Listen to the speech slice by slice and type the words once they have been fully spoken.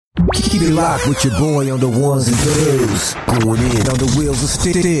Keep it locked with your boy on the ones and twos. Going in on the wheels of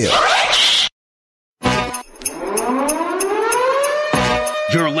steel.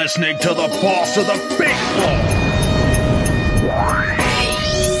 You're listening to the boss of the big ball.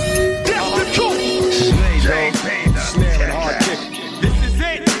 That's the truth. Snaring hard kick. This is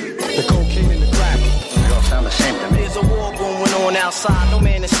it. The cocaine and the crack. They all sound the same to me. There's a war going on outside. No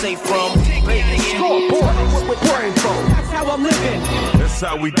man is safe from. Scoreboard with rainbow. That's how I'm living. That's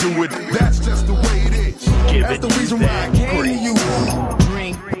how we do it. That's just the way it is. That's the reason why I came to you.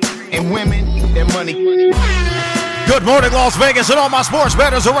 Drink and women and money. Good morning, Las Vegas, and all my sports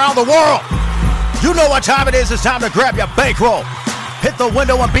bettors around the world. You know what time it is. It's time to grab your bankroll. Hit the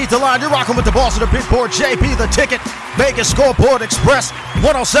window and beat the line. You're rocking with the boss of the big board, JP the Ticket, Vegas Scoreboard Express,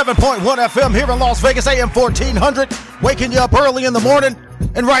 107.1 FM here in Las Vegas, AM 1400, waking you up early in the morning.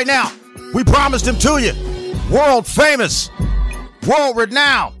 And right now, we promised him to you. World famous, world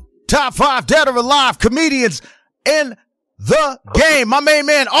renowned, top 5 dead or alive comedians in the game. My main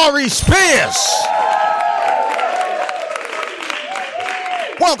man, Ari Spears.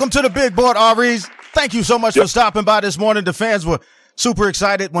 Welcome to the big board, Aries. Thank you so much for stopping by this morning. The fans were super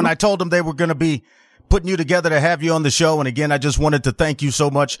excited when I told them they were going to be putting you together to have you on the show. And again, I just wanted to thank you so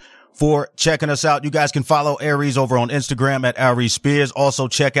much for checking us out. You guys can follow Aries over on Instagram at Aries Spears. Also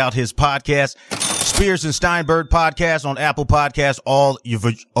check out his podcast, Spears and Steinberg podcast on Apple Podcasts, all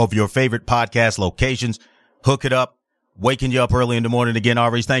of your favorite podcast locations. Hook it up, waking you up early in the morning. Again,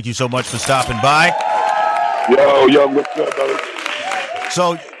 Aries, thank you so much for stopping by. Yo, what's up, brother?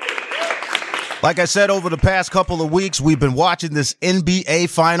 So, like I said, over the past couple of weeks, we've been watching this NBA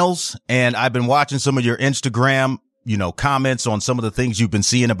Finals, and I've been watching some of your Instagram, comments on some of the things you've been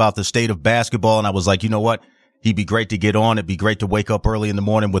seeing about the state of basketball. And I was like, you know what? He'd be great to get on. It'd be great to wake up early in the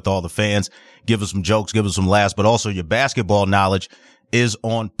morning with all the fans, give us some jokes, give us some laughs, but also your basketball knowledge is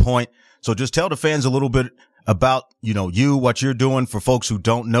on point. So just tell the fans a little bit about, you, what you're doing for folks who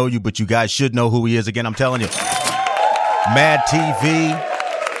don't know you, but you guys should know who he is. Again, I'm telling you. Mad TV,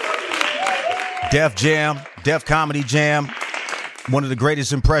 Def Comedy Jam, one of the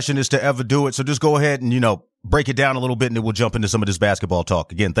greatest impressionists to ever do it. So just go ahead and, break it down a little bit, and then we'll jump into some of this basketball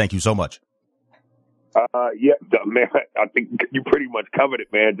talk. Again, thank you so much. Yeah, man, I think you pretty much covered it,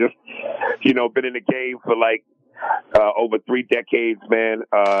 man. Just, been in the game for over 3 decades, man.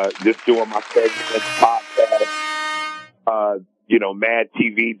 Just doing my favorite podcast, Mad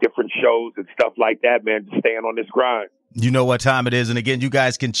TV, different shows and stuff like that, man. Just staying on this grind. You know what time it is. And again, you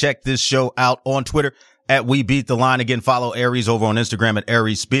guys can check this show out on Twitter at We Beat the Line. Again, follow Aries over on Instagram at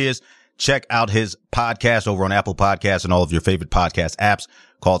Aries Spears. Check out his podcast over on Apple Podcasts and all of your favorite podcast apps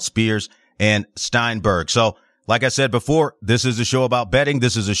called Spears and Steinberg. So like I said before, this is a show about betting.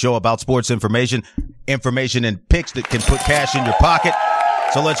 This is a show about sports information and picks that can put cash in your pocket.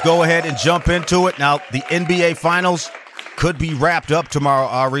 So let's go ahead and jump into it. Now, the NBA Finals could be wrapped up tomorrow,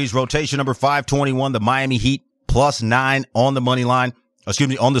 Aries. Rotation number 521, the Miami Heat. +9 on the money line,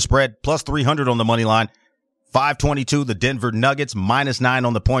 on the spread, +300 on the money line. 522, the Denver Nuggets, -9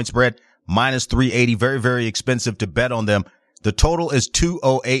 on the point spread, -380. Very, very expensive to bet on them. The total is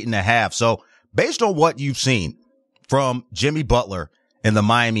 208.5. So based on what you've seen from Jimmy Butler and the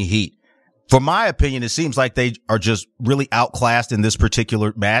Miami Heat, from my opinion, it seems like they are just really outclassed in this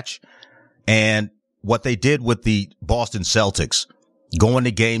particular match. And what they did with the Boston Celtics going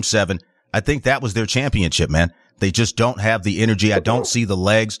to Game 7, I think that was their championship, man. They just don't have the energy. I don't see the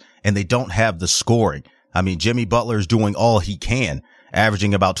legs, and they don't have the scoring. I mean, Jimmy Butler is doing all he can,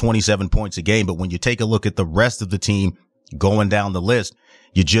 averaging about 27 points a game. But when you take a look at the rest of the team going down the list,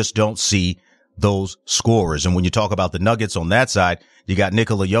 you just don't see those scorers. And when you talk about the Nuggets on that side, you got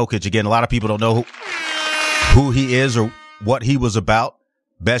Nikola Jokic. Again, a lot of people don't know who he is or what he was about.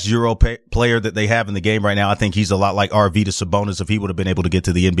 Best Euro player that they have in the game right now. I think he's a lot like Arvydas Sabonis if he would have been able to get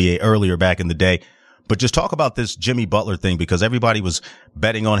to the NBA earlier back in the day. But just talk about this Jimmy Butler thing, because everybody was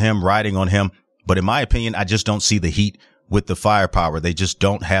betting on him, riding on him. But in my opinion, I just don't see the Heat with the firepower. They just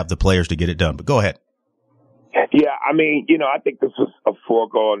don't have the players to get it done. But go ahead. Yeah, I mean, I think this was a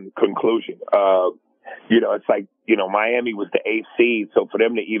foregone conclusion. It's like, Miami was the 8th seed. So for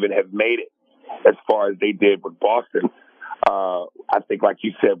them to even have made it as far as they did with Boston, I think, like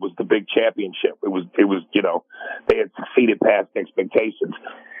you said, was the big championship. It was, they had succeeded past expectations.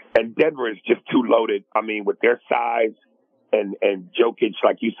 And Denver is just too loaded. I mean, with their size and Jokic,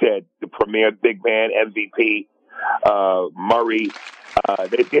 like you said, the premier big man, MVP, Murray,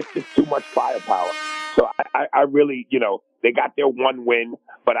 there's just too much firepower. So I really, they got their one win,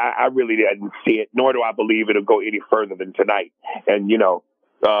 but I really didn't see it, nor do I believe it'll go any further than tonight. And,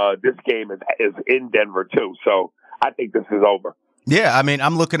 this game is in Denver too. So I think this is over. Yeah, I mean,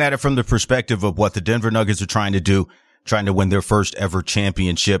 I'm looking at it from the perspective of what the Denver Nuggets are trying to do, trying to win their first ever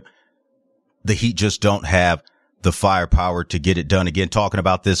championship. The Heat just don't have the firepower to get it done. Again, talking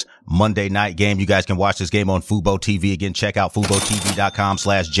about this Monday night game. You guys can watch this game on Fubo TV. Again, check out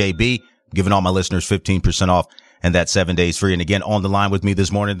FuboTV.com/JB. Giving all my listeners 15% off, and that's 7 days free. And again, on the line with me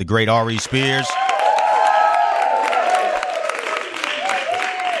this morning, the great Ari Spears.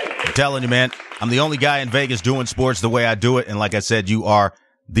 I'm telling you, man, I'm the only guy in Vegas doing sports the way I do it. And like I said, you are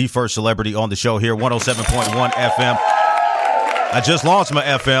the first celebrity on the show here, 107.1 FM. I just launched my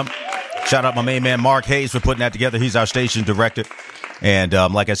FM. Shout out my main man, Mark Hayes, for putting that together. He's our station director. And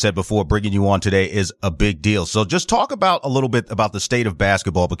like I said before, bringing you on today is a big deal. So just talk about a little bit about the state of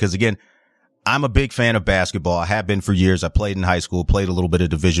basketball, because, again, I'm a big fan of basketball. I have been for years. I played in high school, played a little bit of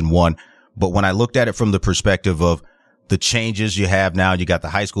Division I. But when I looked at it from the perspective of the changes you have now, you got the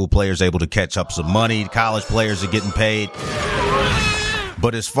high school players able to catch up some money. College players are getting paid.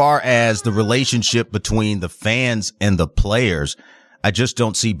 But as far as the relationship between the fans and the players, I just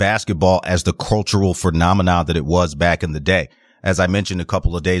don't see basketball as the cultural phenomenon that it was back in the day. As I mentioned a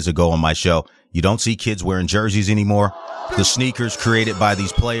couple of days ago on my show, you don't see kids wearing jerseys anymore. The sneakers created by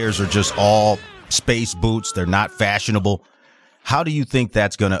these players are just all space boots. They're not fashionable. How do you think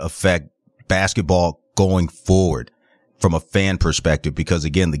that's going to affect basketball going forward from a fan perspective? Because,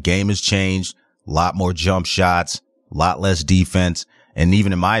 again, the game has changed, a lot more jump shots, a lot less defense, and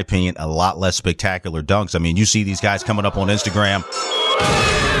even in my opinion, a lot less spectacular dunks. I mean, you see these guys coming up on Instagram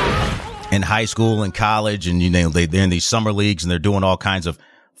in high school and college, and, you know, they're in these summer leagues and they're doing all kinds of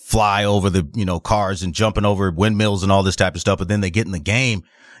fly over the, you know, cars and jumping over windmills and all this type of stuff. But then they get in the game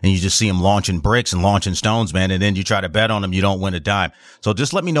and you just see them launching bricks and launching stones, man. And then you try to bet on them. You don't win a dime. So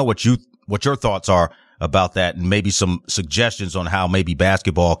just let me know what your thoughts are about that, and maybe some suggestions on how maybe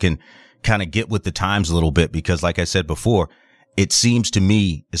basketball can kind of get with the times a little bit. Because like I said before, it seems to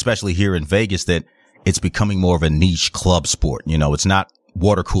me, especially here in Vegas, that it's becoming more of a niche club sport. You know, it's not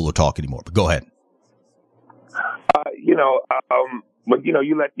water cooler talk anymore. But go ahead. But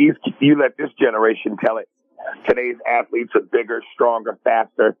you let this generation tell it. Today's athletes are bigger, stronger,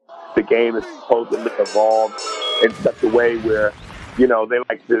 faster. The game is supposedly evolved in such a way where, you know, they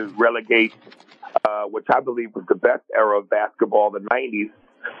like to relegate, which I believe was the best era of basketball, the 90s,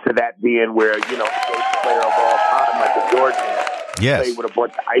 to that being where, you know, the greatest player of all time, Michael Jordan, yes, played with a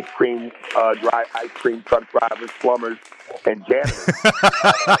bunch of ice cream truck drivers, plumbers, and janitors,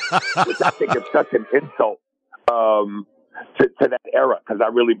 which I think is such an insult to that era, because I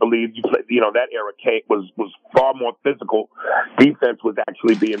really believe that era was far more physical. Defense was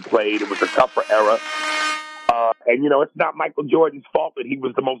actually being played. It was a tougher era. And, you know, it's not Michael Jordan's fault that he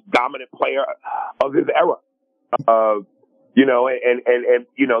was the most dominant player of his era. You know, and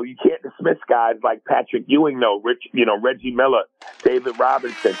you can't dismiss guys like Patrick Ewing, though, Reggie Miller, David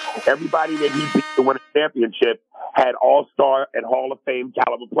Robinson. Everybody that he beat to win a championship had all-star and Hall of Fame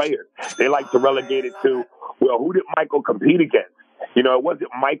caliber players. They like to relegate it to, well, who did Michael compete against? You know, it wasn't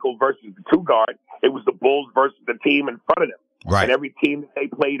Michael versus the two guard. It was the Bulls versus the team in front of them. Right. And every team that they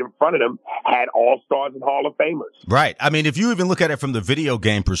played in front of them had all-stars and Hall of Famers. Right. I mean, if you even look at it from the video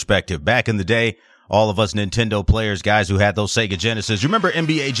game perspective, back in the day, all of us Nintendo players, guys who had those Sega Genesis, you remember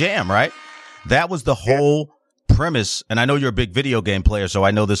NBA Jam, right? That was the whole premise. And I know you're a big video game player, so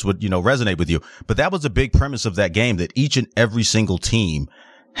I know this would, resonate with you. But that was a big premise of that game, that each and every single team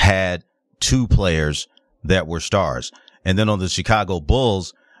had two players that were stars. And then on the Chicago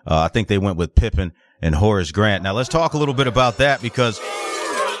Bulls, I think they went with Pippen and Horace Grant. Now let's talk a little bit about that, because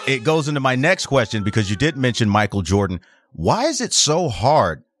it goes into my next question, because you did mention Michael Jordan. Why is it so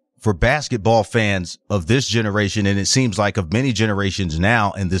hard for basketball fans of this generation, and it seems like of many generations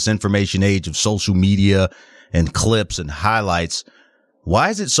now in this information age of social media and clips and highlights, why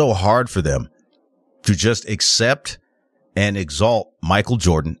is it so hard for them to just accept and exalt Michael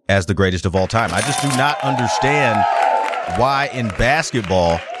Jordan as the greatest of all time? I just do not understand why in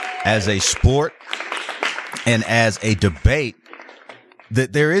basketball, as a sport and as a debate,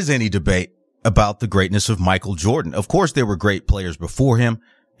 that there is any debate about the greatness of Michael Jordan. Of course, there were great players before him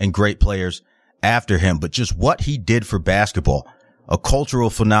and great players after him, but just what he did for basketball, a cultural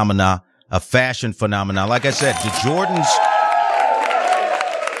phenomena, a fashion phenomena. Like I said, the Jordans,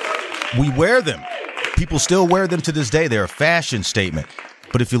 we wear them. People still wear them to this day. They're a fashion statement.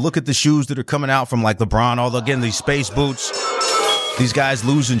 But if you look at the shoes that are coming out from like LeBron, again, these space boots, these guys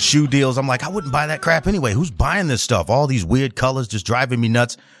losing shoe deals, I'm like, I wouldn't buy that crap anyway. Who's buying this stuff? All these weird colors just driving me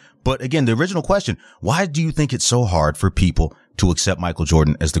nuts. But again, the original question, why do you think it's so hard for people to accept Michael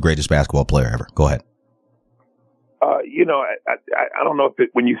Jordan as the greatest basketball player ever? Go ahead. I don't know if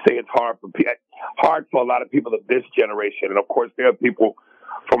when you say it's hard for people, hard for a lot of people of this generation. And of course, there are people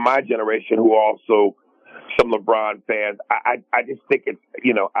from my generation who are also some LeBron fans. I just think it's,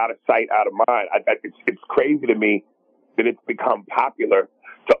 out of sight, out of mind. It's crazy to me that it's become popular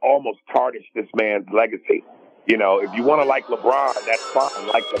to almost tarnish this man's legacy. If you want to like LeBron, that's fine,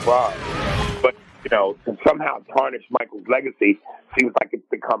 like LeBron. But, to somehow tarnish Michael's legacy seems like it's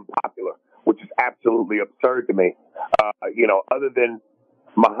become popular, which is absolutely absurd to me. Other than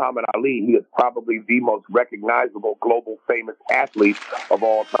Muhammad Ali, he is probably the most recognizable global famous athlete of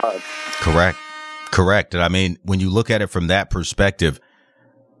all time. Correct. And I mean, when you look at it from that perspective,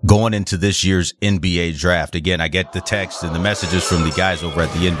 going into this year's NBA draft, again, I get the text and the messages from the guys over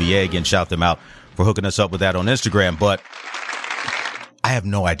at the NBA. Again, shout them out for hooking us up with that on Instagram. But I have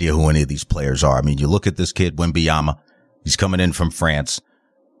no idea who any of these players are. I mean, you look at this kid, Wembanyama. He's coming in from France.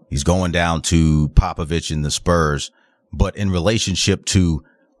 He's going down to Popovich and the Spurs. But in relationship to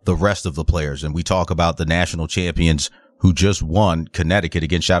the rest of the players, and we talk about the national champions who just won, Connecticut,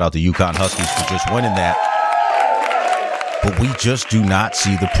 again, shout out to UConn Huskies for just winning that. But we just do not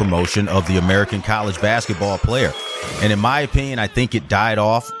see the promotion of the American college basketball player. And in my opinion, I think it died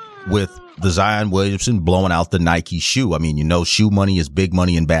off with the Zion Williamson blowing out the Nike shoe. I mean, shoe money is big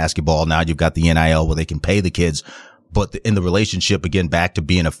money in basketball. Now you've got the NIL where they can pay the kids. But in the relationship, again, back to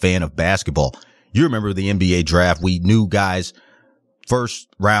being a fan of basketball, you remember the NBA draft. We knew guys, first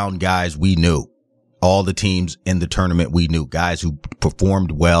round guys, we knew all the teams in the tournament. We knew guys who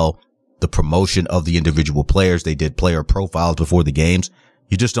performed well, the promotion of the individual players. They did player profiles before the games.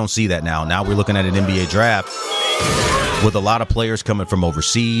 You just don't see that now. Now we're looking at an NBA draft with a lot of players coming from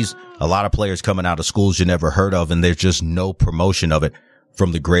overseas, a lot of players coming out of schools you never heard of, and there's just no promotion of it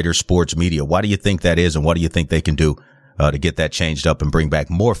from the greater sports media. Why do you think that is, and what do you think they can do to get that changed up and bring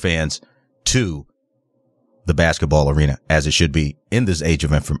back more fans to the basketball arena as it should be in this age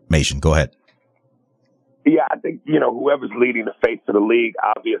of information? Go ahead. Yeah, I think, whoever's leading the face of the league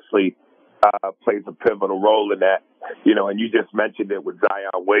obviously plays a pivotal role in that, and you just mentioned it with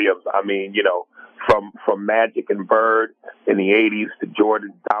Zion Williams. I mean, from Magic and Bird in the 80s to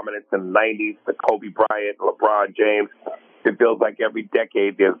Jordan's dominance in the 90s to Kobe Bryant, LeBron James, it feels like every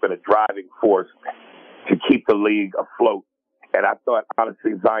decade there's been a driving force to keep the league afloat. And I thought,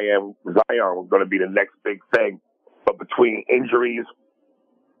 honestly, Zion was going to be the next big thing. But between injuries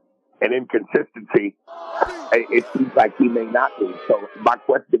and inconsistency, it seems like he may not be. So my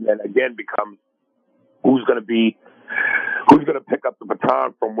question then again becomes, who's going to pick up the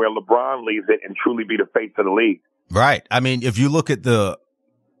baton from where LeBron leaves it and truly be the face of the league? Right. I mean, if you look at the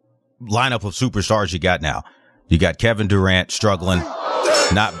lineup of superstars you got now, you got Kevin Durant struggling,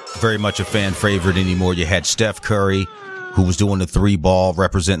 not very much a fan favorite anymore. You had Steph Curry, who was doing the 3-ball,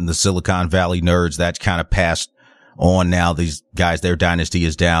 representing the Silicon Valley nerds. That's kind of passed on now. These guys, their dynasty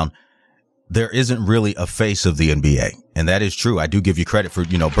is down. There isn't really a face of the NBA. And that is true. I do give you credit for,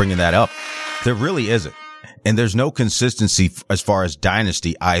 bringing that up. There really isn't. And there's no consistency as far as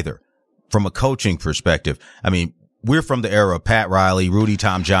dynasty either. From a coaching perspective, I mean, we're from the era of Pat Riley, Rudy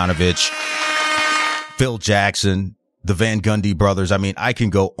Tomjanovich, Phil Jackson, the Van Gundy brothers. I mean, I can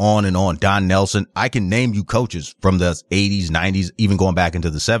go on and on. Don Nelson. I can name you coaches from the 80s, 90s, even going back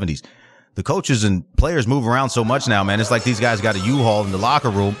into the 70s. The coaches and players move around so much now, man. It's like these guys got a U-Haul in the locker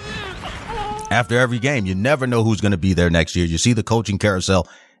room after every game. You never know who's going to be there next year. You see the coaching carousel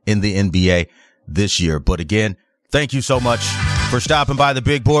in the NBA this year. But again, thank you so much for stopping by the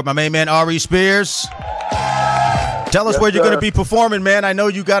big board. My main man, Ari Spears. Tell us where you're going to be performing, man. I know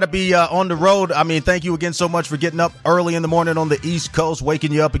you got to be on the road. I mean, thank you again so much for getting up early in the morning on the East Coast,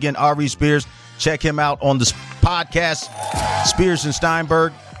 waking you up again. Ari Spears. Check him out on the podcast, Spears and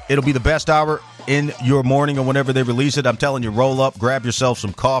Steinberg. It'll be the best hour in your morning or whenever they release it. I'm telling you, roll up, grab yourself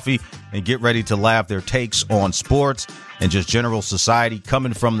some coffee, and get ready to laugh. Their takes on sports and just general society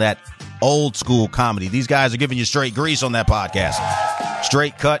coming from that old school comedy. These guys are giving you straight grease on that podcast.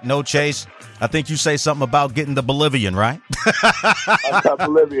 Straight cut, no chase. I think you say something about getting the Bolivian, right?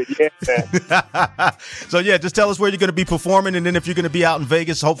 Bolivian, yeah. So, yeah, just tell us where you're going to be performing. And then if you're going to be out in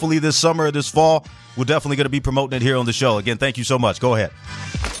Vegas, hopefully this summer or this fall, we're definitely going to be promoting it here on the show. Again, thank you so much. Go ahead.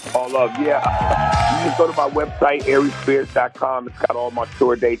 All love, yeah. You just go to my website, ariespears.com. It's got all my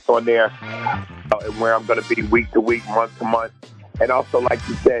tour dates on there and where I'm going to be week to week, month to month. And also, like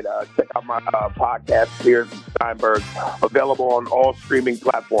you said, check out my podcast, Spears and Steinberg, available on all streaming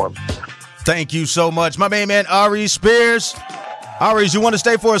platforms. Thank you so much. My main man, Ari Spears. Ari, you want to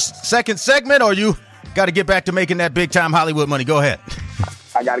stay for a second segment, or you got to get back to making that big-time Hollywood money? Go ahead.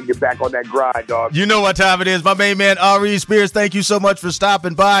 I got to get back on that grind, dog. You know what time it is. My main man, Ari Spears, thank you so much for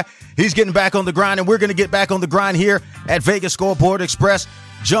stopping by. He's getting back on the grind, and we're going to get back on the grind here at Vegas Scoreboard Express.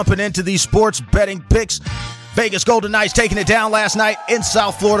 jumping into these sports betting picks. Vegas Golden Knights taking it down last night in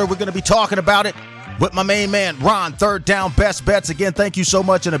South Florida. We're going to be talking about it with my main man, Ron, Third Down Best Bets. Again, thank you so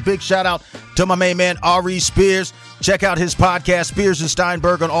much, and a big shout-out to my main man, Ari Spears. Check out his podcast, Spears and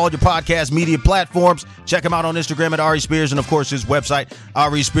Steinberg, on all your podcast media platforms. Check him out on Instagram at Ari Spears, and, of course, his website,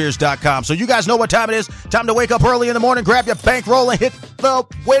 arispears.com. So you guys know what time it is. Time to wake up early in the morning, grab your bankroll, and hit the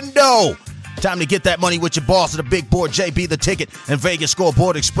window. Time to get that money with your boss at the big board, JB the Ticket, and Vegas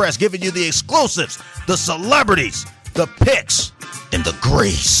Scoreboard Express, giving you the exclusives, the celebrities, the picks, and the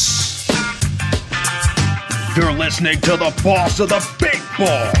grease. You're listening to the boss of the big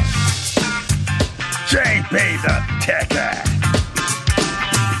boss, JB the Ticket.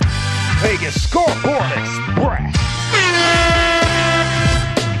 Vegas Scoreboard Express.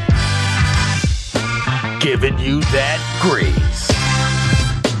 Giving you that grease.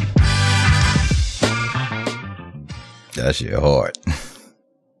 That's your heart.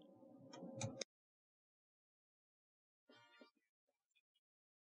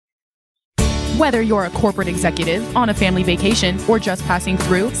 Whether you're a corporate executive, on a family vacation, or just passing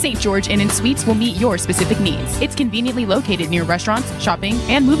through, St. George Inn & Suites will meet your specific needs. It's conveniently located near restaurants, shopping,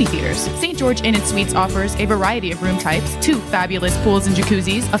 and movie theaters. St. George Inn & Suites offers a variety of room types, 2 fabulous pools and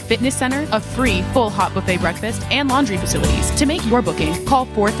jacuzzis, a fitness center, a free full hot buffet breakfast, and laundry facilities. To make your booking, call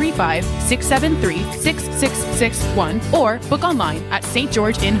 435-673-6661 or book online at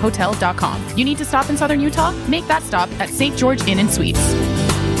stgeorgeinnhotel.com. You need to stop in Southern Utah? Make that stop at St. George Inn & Suites.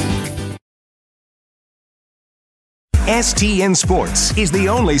 STN Sports is the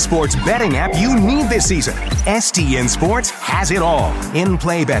only sports betting app you need this season. STN Sports has it all.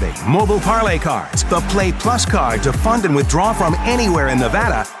 In-play betting, mobile parlay cards, the Play Plus card to fund and withdraw from anywhere in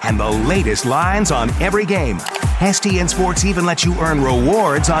Nevada, and the latest lines on every game. STN Sports even lets you earn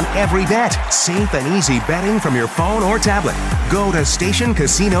rewards on every bet. Safe and easy betting from your phone or tablet. Go to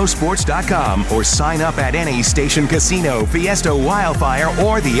stationcasinosports.com or sign up at any Station Casino, Fiesta Wildfire,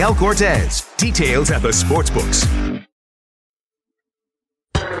 or the El Cortez. Details at the sportsbooks.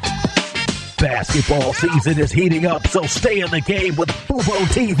 Basketball season is heating up, so stay in the game with Fubo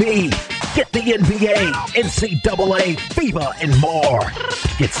TV. Get the NBA, NCAA, FIBA, and more.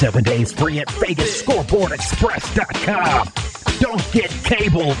 Get 7 days free at VegasScoreboardExpress.com. Don't get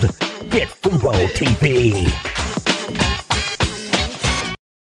cabled. Get Fubo TV.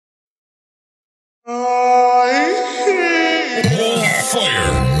 More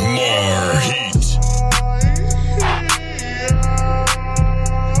fire, more heat.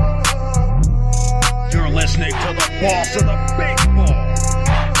 Listening to the boss of the big ball,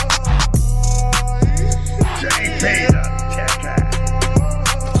 JB the Ticket.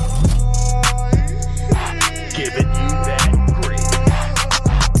 Giving you that grease.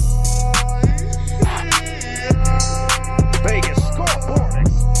 Vegas Scoreboard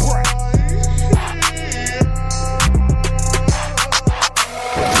Express.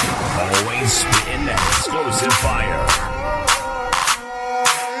 Always spitting that explosive fire.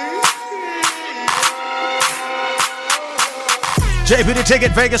 JB the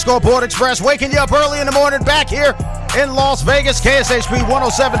Ticket, Vegas Scoreboard Express, waking you up early in the morning back here in Las Vegas, KSHP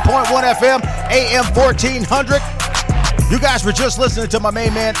 107.1 FM, AM 1400. You guys were just listening to my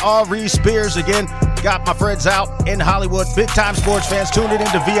main man, Ari Spears. Again, got my friends out in Hollywood, big-time sports fans tuning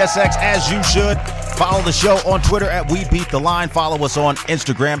into VSX, as you should. Follow the show on Twitter at We Beat the Line. Follow us on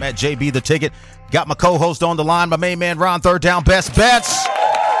Instagram at JB the Ticket. Got my co-host on the line, my main man, Ron, Third Down Best Bets.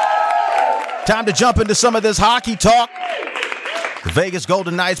 Time to jump into some of this hockey talk. The Vegas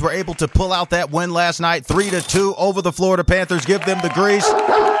Golden Knights were able to pull out that win last night, 3-2 over the Florida Panthers. Give them the grease.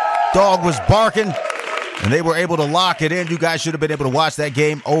 Dog was barking, and they were able to lock it in. You guys should have been able to watch that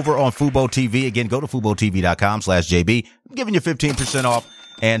game over on Fubo TV. Again, go to FuboTV.com/JB. I'm giving you 15% off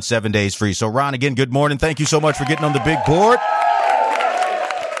and 7 days free. So, Ron, again, good morning. Thank you so much for getting on the big board.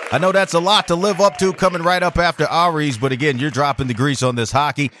 I know that's a lot to live up to coming right up after Ari's, but again, you're dropping the grease on this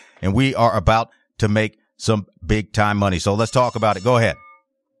hockey, and we are about to make some big time money. So let's talk about it. Go ahead.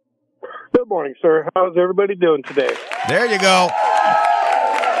 Good morning, sir. How's everybody doing today? There you go.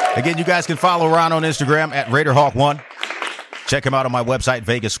 Again, you guys can follow Ron on Instagram at RaiderHawk1. Check him out on my website,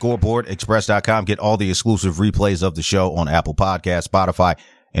 VegasScoreboardExpress.com. Get all the exclusive replays of the show on Apple Podcasts, Spotify,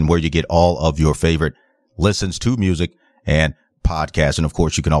 and where you get all of your favorite listens to music and podcasts. And of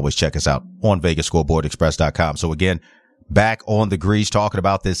course, you can always check us out on VegasScoreboardExpress.com. So again, back on the grease, talking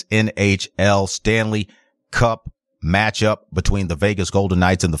about this NHL Stanley Cup matchup between the Vegas Golden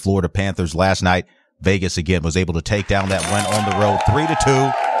Knights and the Florida Panthers last night. Vegas again was able to take down that win on the road,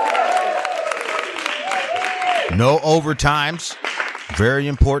 3-2. No overtimes. Very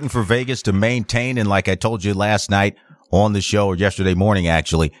important for Vegas to maintain. And like I told you last night on the show, or yesterday morning,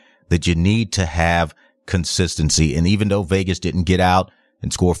 actually, that you need to have consistency. And even though Vegas didn't get out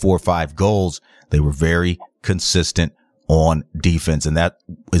and score 4 or 5 goals, they were very consistent on defense. And that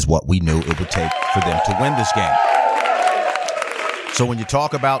is what we knew it would take for them to win this game. So when you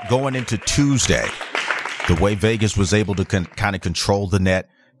talk about going into Tuesday, the way Vegas was able to kind of control the net,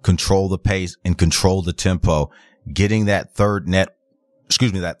 control the pace, and control the tempo, getting that third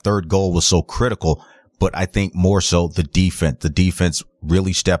goal was so critical. But I think more so the defense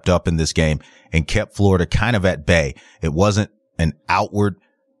really stepped up in this game and kept Florida kind of at bay. It wasn't an outward,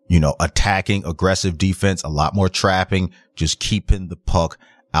 attacking, aggressive defense, a lot more trapping, just keeping the puck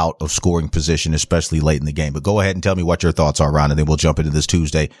out of scoring position, especially late in the game. But go ahead and tell me what your thoughts are, Ron, and then we'll jump into this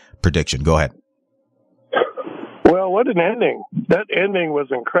Tuesday prediction. Go ahead. Well, what an ending. That ending was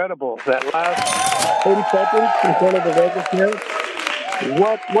incredible. That last 10 seconds in front of the Vegas net.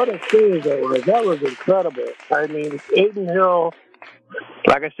 What a save that was. That was incredible. I mean, Aiden Hill,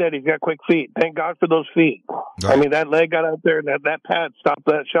 like I said, he's got quick feet. Thank God for those feet. Right. I mean, that leg got out there, and that pad stopped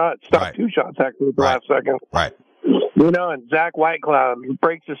that shot. Stopped right. 2 shots, actually, at the last second. Right. And Zach Whitecloud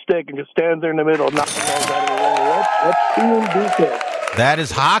breaks the stick and just stands there in the middle, knocking guys out of the way. That's team defense. That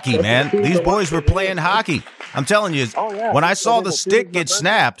is hockey, man. These boys were playing hockey. I'm telling you, when I saw the stick get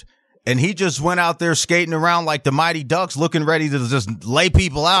snapped and he just went out there skating around like the Mighty Ducks looking ready to just lay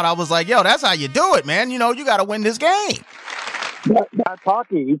people out, I was like, yo, that's how you do it, man. You got to win this game. That's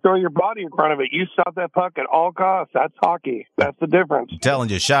hockey. You throw your body in front of it. You stop that puck at all costs. That's hockey. That's the difference. I'm telling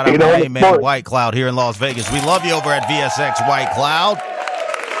you, shout out to my main man White Cloud here in Las Vegas. We love you over at VSX White Cloud.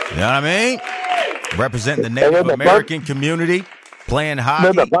 You know what I mean? Representing the Native American community, playing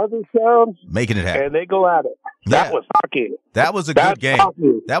hockey, the buzzer sounds, making it happen. And they go at it. That was hockey. That was a good game.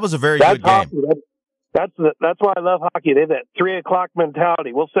 Hockey. That was a very good game. That's why I love hockey. They have that 3 o'clock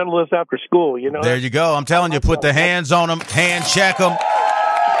mentality. We'll settle this after school, There you go. I'm telling you, put the hands on them, hand check them.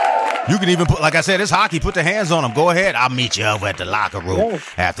 You can even put, like I said, it's hockey. Put the hands on them. Go ahead. I'll meet you over at the locker room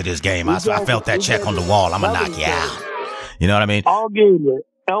after this game. I felt that check on the wall. I'm going to knock you out. You know what I mean? All game,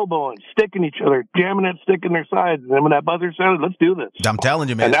 elbowing, sticking each other, jamming that stick in their sides. And then when that buzzer sounded, let's do this. I'm telling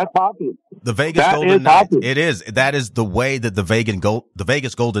you, man. And that's hockey. The Vegas Golden Knights. It is. That is the way that the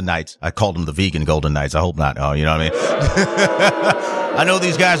Vegas Golden Knights. I called them the vegan Golden Knights. I hope not. Oh, you know what I mean? I know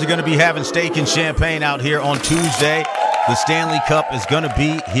these guys are going to be having steak and champagne out here on Tuesday. The Stanley Cup is going to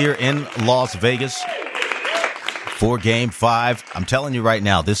be here in Las Vegas for Game 5. I'm telling you right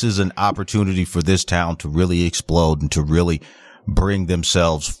now, this is an opportunity for this town to really explode and to really bring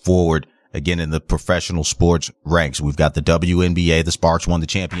themselves forward again in the professional sports ranks. We've got the WNBA. The Sparks won the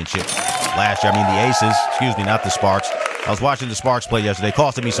championship last year. I mean, the Aces, excuse me, not the Sparks. I was watching the Sparks play yesterday.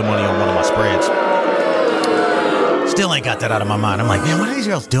 Costed me some money on one of my spreads. Still ain't got that out of my mind. I'm like, man, what are these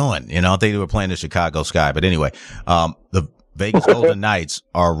girls doing? I think they were playing the Chicago Sky. But anyway, the Vegas Golden Knights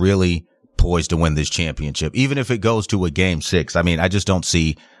are really poised to win this championship, even if it goes to a Game 6. I mean, I just don't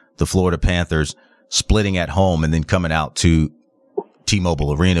see the Florida Panthers splitting at home and then coming out to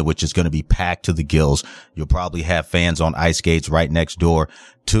T-Mobile Arena, which is going to be packed to the gills. You'll probably have fans on ice skates right next door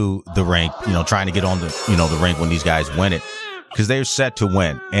to the rink, trying to get on the rink when these guys win it, because they're set to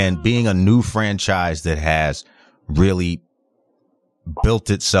win. And being a new franchise that has really built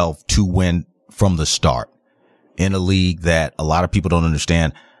itself to win from the start in a league that a lot of people don't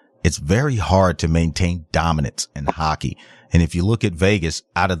understand, it's very hard to maintain dominance in hockey. And if you look at Vegas,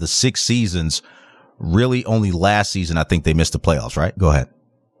 out of the 6 seasons, really only last season, I think they missed the playoffs, right? Go ahead.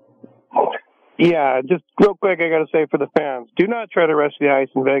 Yeah, just real quick, I got to say for the fans, do not try to rush the ice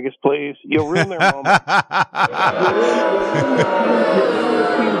in Vegas, please. You'll ruin their moment.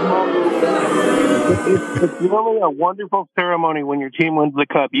 It's really a wonderful ceremony when your team wins the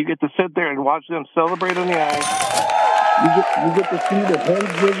cup. You get to sit there and watch them celebrate on the ice. You get to see the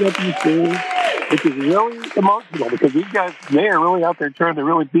hands rig up you see, which is really emotional because these guys, they are really out there trying to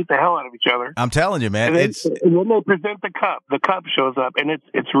really beat the hell out of each other. I'm telling you, man. And when they present the cup shows up, and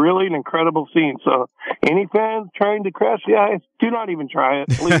it's really an incredible scene. So any fans trying to crash the ice, do not even try it,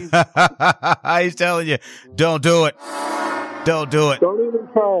 please. He's telling you, don't do it. Don't do it. Don't even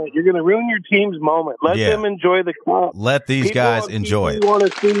try it. You're going to ruin your team's moment. Let them enjoy the cup. Let these guys enjoy it. I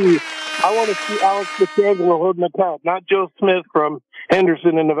want to see Alex Pietrangelo holding the cup, not Joe Smith from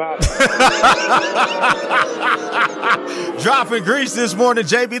Henderson in Nevada. Dropping grease this morning,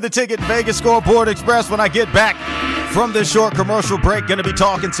 JB the Ticket, Vegas Scoreboard Express. When I get back from this short commercial break, going to be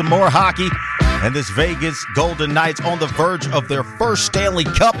talking some more hockey and this Vegas Golden Knights on the verge of their first Stanley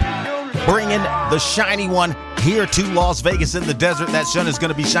Cup, bringing the shiny one here to Las Vegas in the desert. That sun is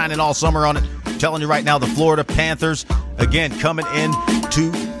going to be shining all summer on it. I'm telling you right now, the Florida Panthers, again, coming in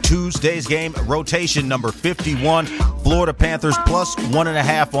to Tuesday's game, rotation number 51, Florida Panthers plus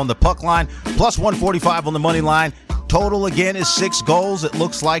 1.5 on the puck line, plus 145 on the money line. Total again is 6 goals. It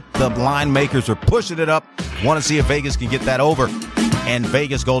looks like the line makers are pushing it up. Want to see if Vegas can get that over. And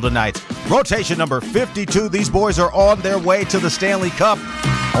Vegas Golden Knights. Rotation number 52. These boys are on their way to the Stanley Cup.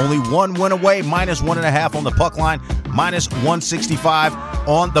 Only one win away, minus 1.5 on the puck line, minus 165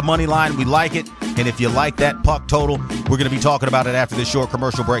 on the money line. We like it. And if you like that puck total, we're going to be talking about it after this short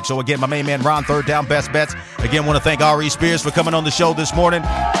commercial break. So again, my main man Ron, third down, best bets. Again, want to thank R.E. Spears for coming on the show this morning,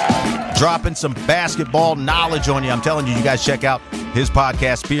 dropping some basketball knowledge on you. I'm telling you, you guys check out his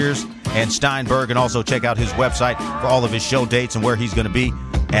podcast, Spears and Steinberg, and also check out his website for all of his show dates and where he's going to be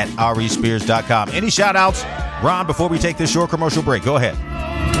at respears.com. Any shout-outs, Ron, before we take this short commercial break? Go ahead.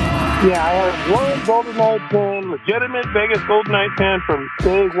 Yeah, I have one Golden Knight fan, legitimate Vegas Golden Knight fan from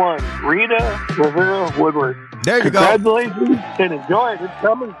day one, Rita Rivera Woodward. There you go. Congratulations and enjoy it. It's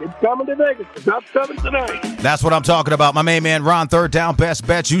coming to Vegas. It's not coming tonight. That's what I'm talking about. My main man, Ron, third down, best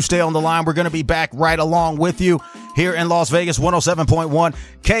bets. You stay on the line. We're going to be back right along with you here in Las Vegas, 107.1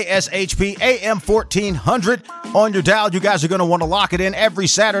 KSHP AM 1400 on your dial. You guys are going to want to lock it in every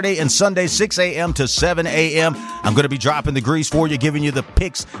Saturday and Sunday, 6 a.m. to 7 a.m. I'm going to be dropping the grease for you, giving you the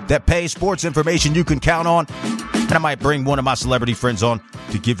picks that pay, sports information you can count on. And I might bring one of my celebrity friends on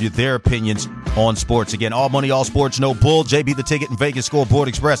to give you their opinions on sports. Again, all money, all sports, no bull. JB the Ticket and Vegas Scoreboard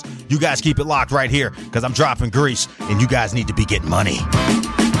Express. You guys keep it locked right here because I'm dropping grease and you guys need to be getting money.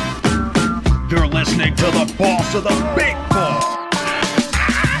 You're listening to the boss of the big ball,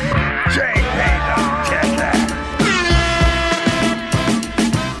 JB the Ticket.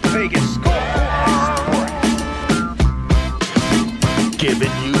 Vegas Scoreboard.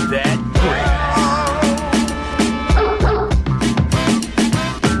 Giving you that grease.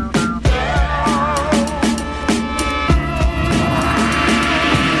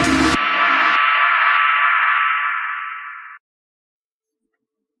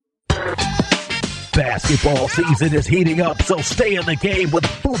 Basketball season is heating up, so stay in the game with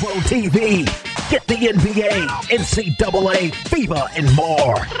Fubo TV. Get the NBA, NCAA, FIBA, and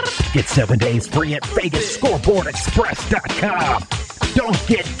more. Get 7 days free at VegasScoreboardExpress.com. Don't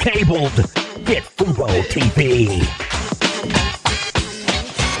get cabled. Get Fubo TV.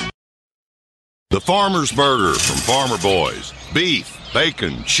 The Farmer's Burger from Farmer Boys. Beef,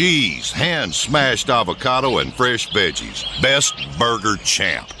 bacon, cheese, hand-smashed avocado, and fresh veggies. Best burger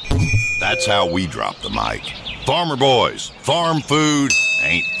champ. That's how we drop the mic. Farmer Boys, farm food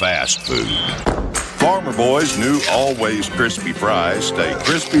ain't fast food. Farmer Boys' new always crispy fries stay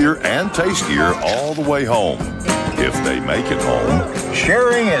crispier and tastier all the way home. If they make it home.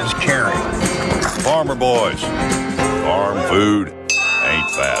 Sharing is caring. Farmer Boys, farm food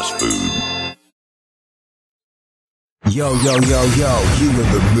ain't fast food. Yo, you in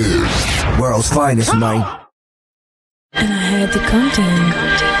the mix. World's finest, man. And I had to come to him.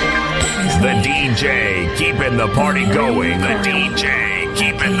 The DJ keeping the party going. The DJ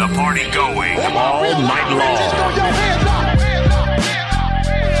keeping the party going all night long.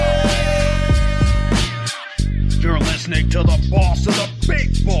 You're listening to the boss of the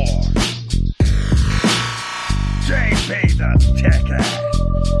big ball, JB the Ticket.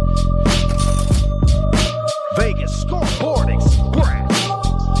 Vegas Scoreboard Express.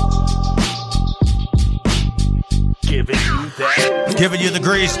 Giving you the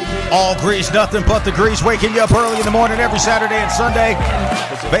grease, all grease, nothing but the grease, waking you up early in the morning every Saturday and Sunday.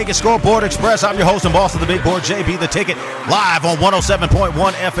 Vegas Scoreboard Express. I'm your host and boss of the big board, JB the Ticket, live on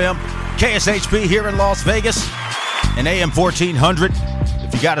 107.1 FM, KSHP here in Las Vegas, and AM 1400.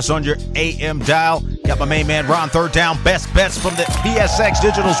 If you got us on your AM dial, got my main man Ron, third down, best bets from the PSX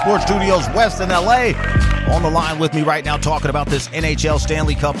Digital Sports Studios West in LA. On the line with me right now talking about this NHL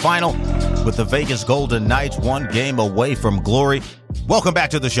Stanley Cup final with the Vegas Golden Knights, one game away from glory. Welcome back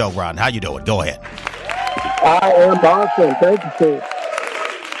to the show, Ron. How you doing? Go ahead. I am awesome. Thank you, sir.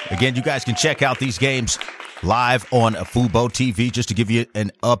 Again, you guys can check out these games live on Fubo TV. Just to give you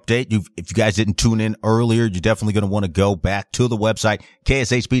an update, if you guys didn't tune in earlier, you're definitely going to want to go back to the website,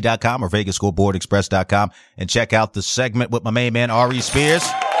 KSHP.com or VegasScoreboardExpress.com, and check out the segment with my main man, R.E. Spears,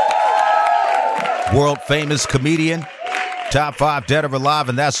 world-famous comedian, top 5 dead or alive,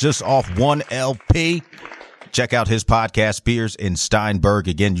 and that's just off one LP. Check out his podcast, Spears and Steinberg.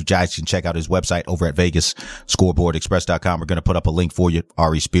 Again, you guys can check out his website over at VegasScoreboardExpress.com. We're going to put up a link for you,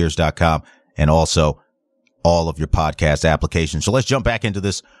 RESpears.com, and also all of your podcast applications. So let's jump back into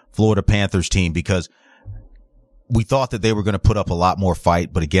this Florida Panthers team because we thought that they were going to put up a lot more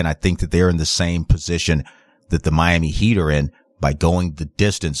fight. But again, I think that they're in the same position that the Miami Heat are in by going the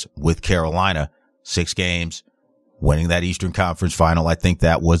distance with Carolina. 6 games, winning that Eastern Conference final. I think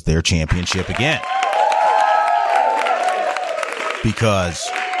that was their championship again. Because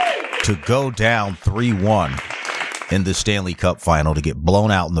to go down 3-1 in the Stanley Cup final, to get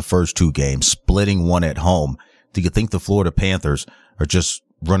blown out in the first two games, splitting one at home, do you think the Florida Panthers are just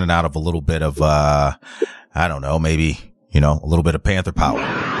running out of a little bit of, I don't know, maybe, a little bit of Panther power?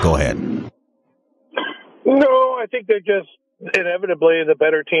 Go ahead. No, I think they're just inevitably the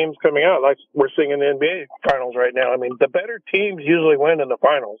better teams coming out, like we're seeing in the NBA finals right now. I mean, the better teams usually win in the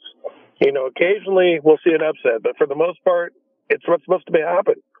finals. Occasionally we'll see an upset, but for the most part, it's what's supposed to be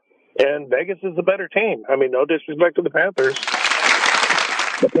happen. And Vegas is a better team. I mean, no disrespect to the Panthers.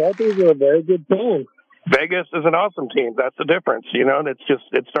 The Panthers are a very good team. Vegas is an awesome team. That's the difference, and it's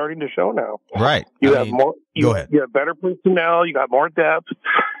starting to show now. Right. You have more. Go ahead. You have better personnel. You got more depth,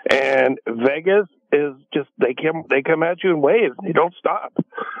 and Vegas is just they come at you in waves. They don't stop,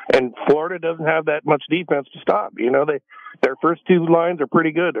 and Florida doesn't have that much defense to stop. Their first two lines are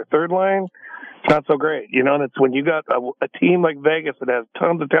pretty good. Their third line, it's not so great. And it's when you got a team like Vegas that has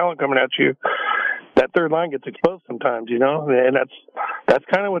tons of talent coming at you, that third line gets exposed sometimes, and that's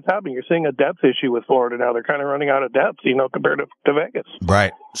kind of what's happening. You're seeing a depth issue with Florida now. They're kind of running out of depth, compared to Vegas.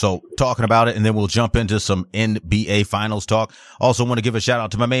 Right. So talking about it, and then we'll jump into some NBA Finals talk. Also want to give a shout out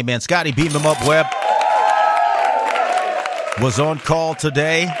to my main man, Scotty Beam him up Webb. Was on call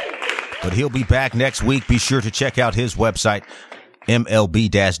today, but he'll be back next week. Be sure to check out his website,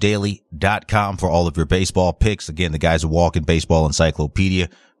 MLB-daily.com, for all of your baseball picks. Again, the guy's a walking baseball encyclopedia,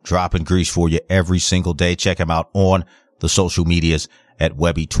 dropping grease for you every single day. Check him out on the social medias at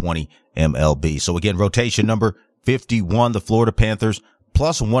Webby20MLB. So again, rotation number 51, the Florida Panthers,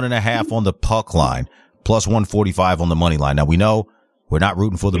 plus 1.5 on the puck line, plus 145 on the money line. Now we know we're not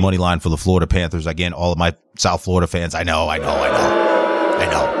rooting for the money line for the Florida Panthers. Again, all of my South Florida fans, I know. I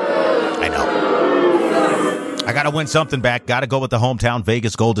got to win something back. Got to go with the hometown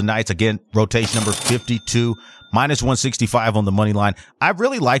Vegas Golden Knights. Again, rotation number 52, minus 165 on the money line. I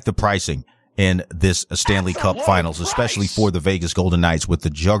really like the pricing in this Stanley Cup Finals, especially for the Vegas Golden Knights with the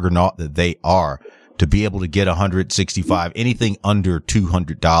juggernaut that they are. To be able to get 165, anything under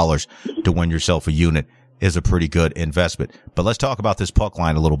 $200 to win yourself a unit is a pretty good investment. But let's talk about this puck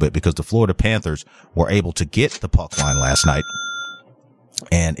line a little bit, because the Florida Panthers were able to get the puck line last night.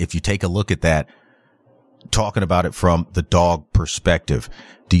 And if you take a look at that, talking about it from the dog perspective,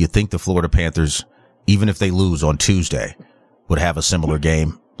 do you think the Florida Panthers, even if they lose on Tuesday, would have a similar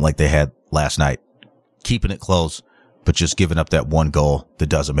game like they had last night? Keeping it close, but just giving up that one goal that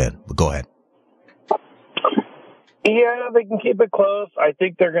does them in. But go ahead. Yeah, they can keep it close. I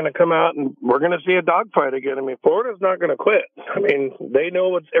think they're going to come out and we're going to see a dogfight again. I mean, Florida's not going to quit. I mean, they know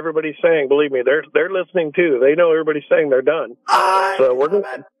what everybody's saying. Believe me, they're listening too. They know everybody's saying they're done. So we're going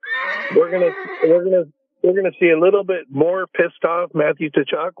to see a little bit more pissed off Matthew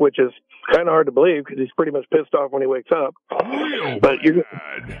Tkachuk, which is kind of hard to believe because he's pretty much pissed off when he wakes up. But you're going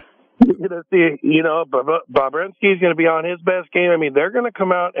to see, Bobrovsky's going to be on his best game. I mean, they're going to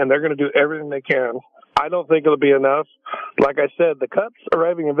come out and they're going to do everything they can. I don't think it'll be enough. Like I said, the Cup's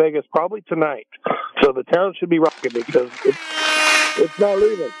arriving in Vegas probably tonight. So the town should be rocking because it's not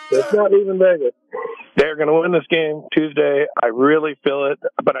leaving. It's not leaving Vegas. They're going to win this game Tuesday. I really feel it.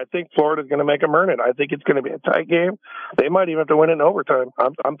 But I think Florida's going to make them earn it. I think it's going to be a tight game. They might even have to win it in overtime.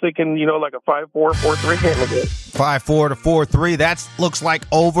 I'm thinking, like a 5-4, 4-3 game again. 5-4 to 4-3. That looks like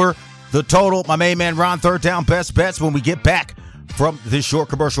over the total. My main man, Ron, third down best bets. When we get back from this short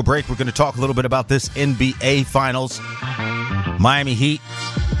commercial break, we're going to talk a little bit about this NBA Finals. Miami Heat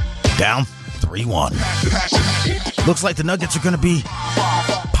down 3-1. Looks like the Nuggets are going to be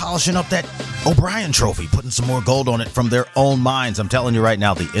polishing up that O'Brien trophy, putting some more gold on it from their own minds. I'm telling you right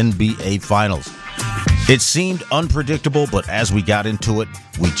now, the NBA Finals. It seemed unpredictable, but as we got into it,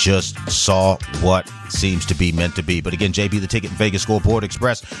 we just saw what seems to be meant to be. But again, JB the Ticket and Vegas Scoreboard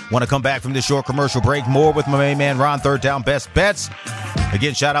Express want to come back from this short commercial break. More with my main man, Ron, third down best bets.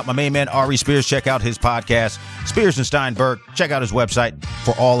 Again, shout out my main man, Ari Spears. Check out his podcast, Spears and Steinberg. Check out his website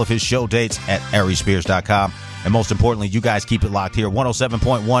for all of his show dates at arispears.com. And most importantly, you guys keep it locked here.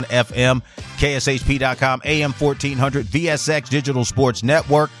 107.1 FM, KSHP.com, AM 1400, VSX Digital Sports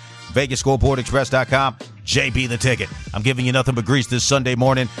Network, VegasScoreboardExpress.com, JB the Ticket. I'm giving you nothing but grease this Sunday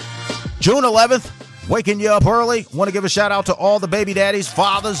morning. June 11th, waking you up early. Want to give a shout out to all the baby daddies.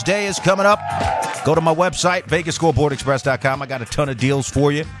 Father's Day is coming up. Go to my website, VegasScoreboardExpress.com. I got a ton of deals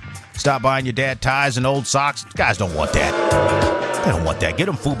for you. Stop buying your dad ties and old socks. Guys don't want that. They don't want that. Get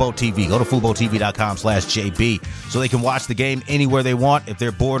them Fubo TV. Go to FuboTV.com/JB so they can watch the game anywhere they want. If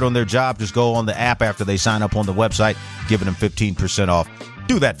they're bored on their job, just go on the app after they sign up on the website, giving them 15% off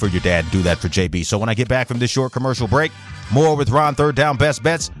Do that for your dad. Do that for JB. So when I get back from this short commercial break, more with Ron, Third Down Best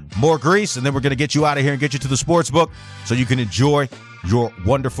Bets, more grease, and then we're going to get you out of here and get you to the sports book so you can enjoy your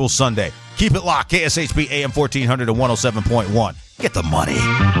wonderful Sunday. Keep it locked. KSHP AM 1400 and 107.1. Get the money.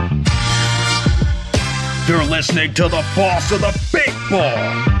 You're listening to the boss of the big ball,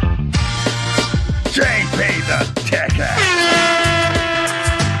 JB the Ticket.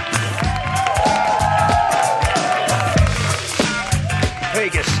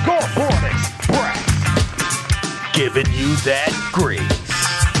 Vegas Scoreboard Express, giving you that grease.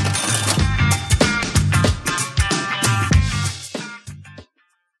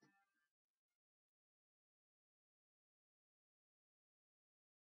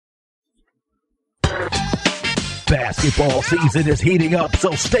 Basketball season is heating up,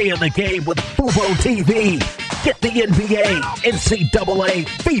 so stay in the game with Fubo TV. Get the NBA, NCAA,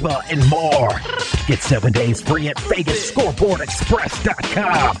 FIBA, and more. Get 7 days free at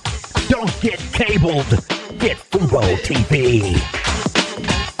VegasScoreboardExpress.com. Don't get cabled. Get Fubo TV.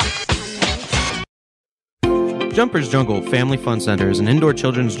 Jumpers Jungle Family Fun Center is an indoor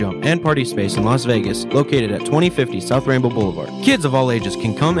children's jump and party space in Las Vegas, located at 2050 South Rainbow Boulevard. Kids of all ages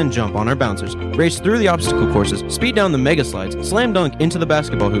can come and jump on our bouncers, race through the obstacle courses, speed down the mega slides, slam dunk into the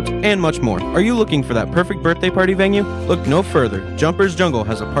basketball hoops, and much more. Are you looking for that perfect birthday party venue? Look no further. Jumpers Jungle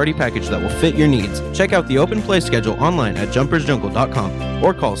has a party package that will fit your needs. Check out the open play schedule online at jumpersjungle.com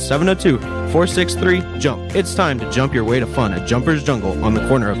or call 702-463-JUMP. It's time to jump your way to fun at Jumpers Jungle on the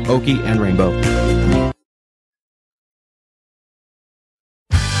corner of Oakey and Rainbow.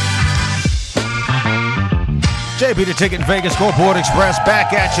 JB the Ticket in Vegas, Scoreboard Express,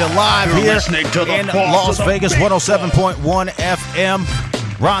 back at you live here in Las Vegas, 107.1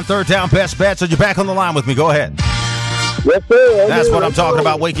 FM. Ron, Third Down Best Bets. Are you back on the line with me? Go ahead. Yes, sir. That's what I'm talking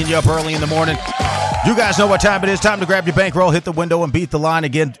about, waking you up early in the morning. You guys know what time it is. Time to grab your bankroll, hit the window, and beat the line.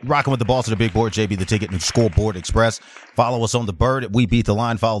 Again, rocking with the boss of the big board, JB the Ticket and Scoreboard Express. Follow us on the Bird at We Beat the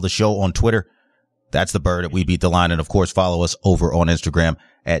Line. Follow the show on Twitter. That's the Bird at We Beat the Line. And, of course, follow us over on Instagram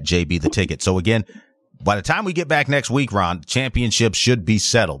at JB the Ticket. So, again, by the time we get back next week, Ron, the championship should be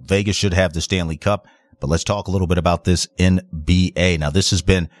settled. Vegas should have the Stanley Cup. But let's talk a little bit about this NBA. Now, this has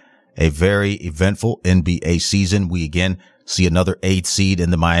been a very eventful NBA season. We, again, see another 8th seed in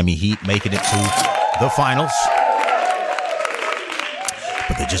the Miami Heat making it to the finals.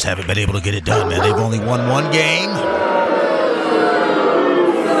 But they just haven't been able to get it done, man. They've only won one game.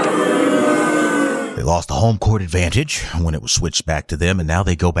 They lost the home court advantage when it was switched back to them, and now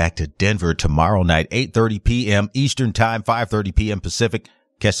they go back to Denver tomorrow night, 8:30 p.m. Eastern Time, 5:30 p.m. Pacific.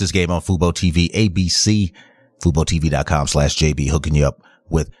 Catch this game on Fubo TV, ABC, FuboTV.com/JB, hooking you up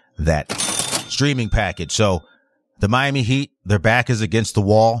with that streaming package. So the Miami Heat, their back is against the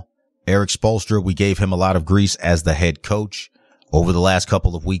wall. Eric Spoelstra, we gave him a lot of grease as the head coach over the last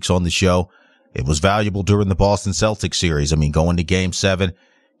couple of weeks on the show. It was valuable during the Boston Celtics series. I mean, going to Game 7,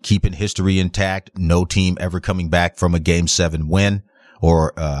 keeping history intact, no team ever coming back from a Game 7 win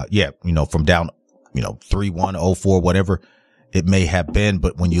or, from down, 3-1, 0-4, whatever it may have been.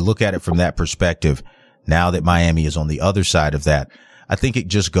 But when you look at it from that perspective, now that Miami is on the other side of that, I think it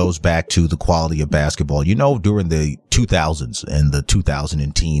just goes back to the quality of basketball. During the 2000s and the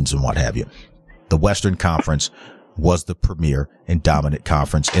 2000 teens and what have you, the Western Conference was the premier and dominant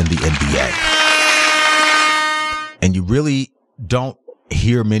conference in the NBA. And you really don't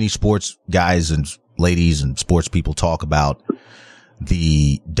hear many sports guys and ladies and sports people talk about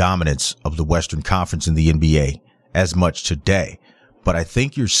the dominance of the Western Conference in the NBA as much today. But I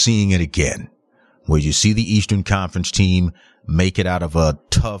think you're seeing it again, where you see the Eastern Conference team make it out of a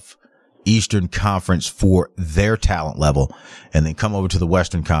tough Eastern Conference for their talent level and then come over to the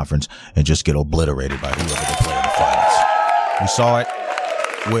Western Conference and just get obliterated by whoever they play in the finals. We saw it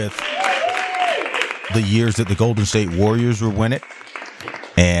with the years that the Golden State Warriors were winning.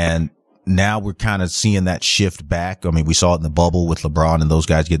 And now we're kind of seeing that shift back. I mean, we saw it in the bubble with LeBron and those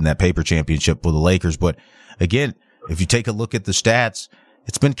guys getting that paper championship for the Lakers. But again, if you take a look at the stats,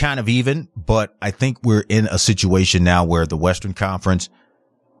 it's been kind of even, but I think we're in a situation now where the Western Conference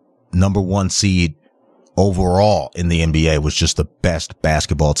number 1 seed overall in the NBA was just the best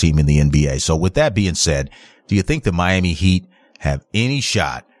basketball team in the NBA. So with that being said, do you think the Miami Heat have any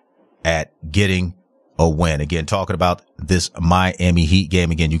shot at getting a win? Again, talking about this Miami Heat game.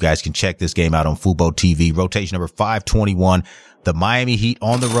 Again, you guys can check this game out on Fubo TV. Rotation number 521. The Miami Heat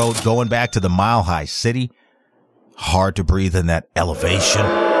on the road going back to the Mile High City. Hard to breathe in that elevation.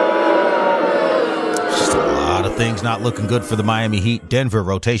 Just a lot of things not looking good for the Miami Heat. Denver,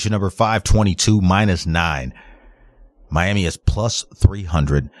 rotation number 522, -9. Miami is plus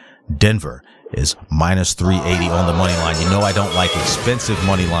 300. Denver is minus 380 on the money line. You know I don't like expensive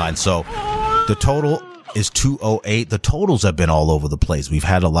money line, so the total is 208. The totals have been all over the place. We've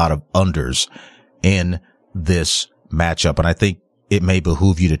had a lot of unders in this matchup, and I think it may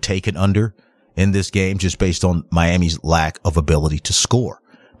behoove you to take an under in this game just based on Miami's lack of ability to score,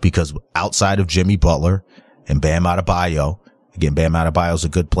 because outside of Jimmy Butler and Bam Adebayo, again, Bam Adebayo is a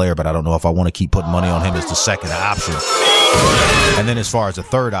good player, but I don't know if I want to keep putting money on him as the second option. And then as far as the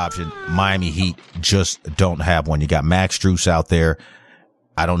third option, Miami Heat just don't have one. You got Max Strus out there.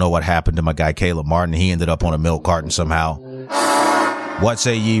 I don't know what happened to my guy Caleb Martin. He ended up on a milk carton somehow. What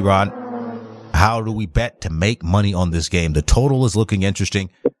say ye, Ron? How do we bet to make money on this game? The total is looking interesting.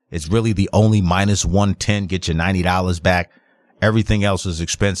 It's really the only minus 110, get you $90 back. Everything else is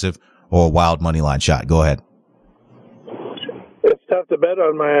expensive or a wild money line shot. Go ahead. It's tough to bet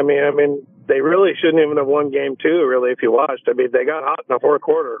on Miami. I mean, they really shouldn't even have won game 2, really, if you watched. I mean, they got hot in the fourth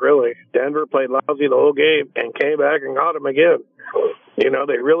quarter, really. Denver played lousy the whole game and came back and got them again. You know,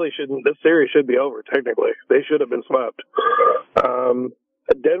 they really shouldn't. This series should be over, technically. They should have been swept.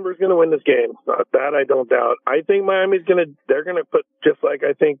 Denver's going to win this game. That I don't doubt. I think Miami's they're going to put, just like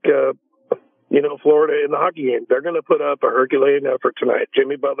I think, Florida in the hockey game, they're going to put up a Herculean effort tonight.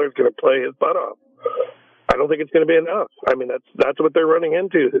 Jimmy Butler's going to play his butt off. I don't think it's going to be enough. I mean, that's what they're running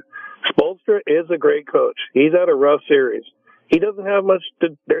into. Spoelstra is a great coach. He's had a rough series. He doesn't have much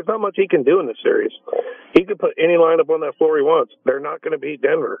there's not much he can do in this series. He could put any lineup on that floor he wants. They're not going to beat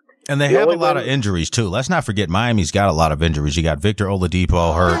Denver. And they have a lot of injuries, too. Let's not forget Miami's got a lot of injuries. You got Victor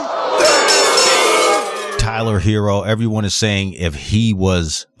Oladipo hurt. Tyler Hero. Everyone is saying if he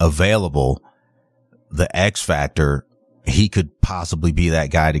was available, the X factor, he could possibly be that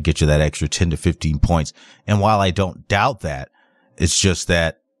guy to get you that extra 10 to 15 points. And while I don't doubt that, it's just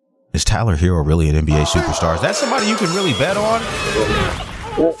that, is Tyler Hero really an NBA superstar? Is that somebody you can really bet on?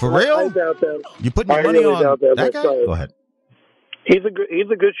 For real? I doubt that. You putting your money on that guy? Go ahead. He's a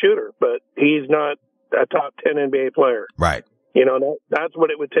good shooter, but he's not a top 10 NBA player. Right. You know, that's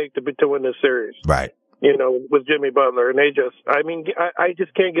what it would take to win this series. Right. You know, with Jimmy Butler. And I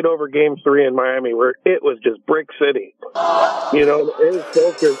just can't get over game 3 in Miami where it was just brick city. You know, it was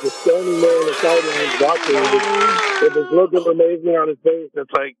Spoelstra just standing there on the sidelines watching. It was looking amazing on his face.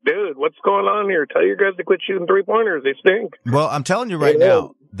 It's like, dude, what's going on here? Tell your guys to quit shooting 3-pointers. They stink. Well, I'm telling you right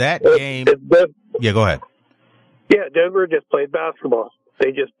now, that game. Yeah, go ahead. Yeah, Denver just played basketball.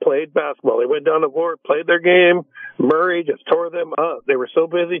 They just played basketball. They went down the court, played their game. Murray just tore them up. They were so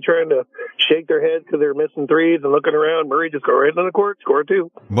busy trying to shake their heads because they were missing threes and looking around. Murray just go right on the court, score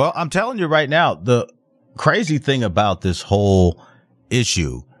 2. Well, I'm telling you right now, the crazy thing about this whole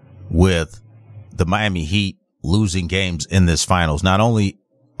issue with the Miami Heat losing games in this finals, not only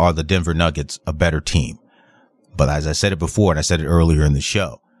are the Denver Nuggets a better team, but as I said it before, and I said it earlier in the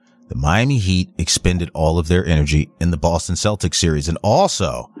show, the Miami Heat expended all of their energy in the Boston Celtics series. And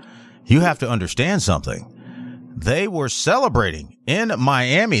also, you have to understand something. They were celebrating in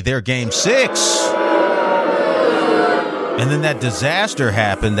Miami their game 6. And then that disaster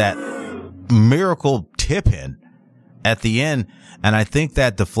happened, that miracle tip-in at the end. And I think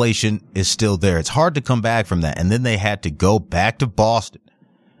that deflation is still there. It's hard to come back from that. And then they had to go back to Boston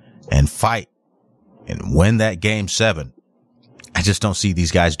and fight and win that game 7. I just don't see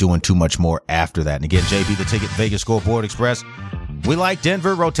these guys doing too much more after that. And again, JB, the ticket, Vegas Scoreboard Express. We like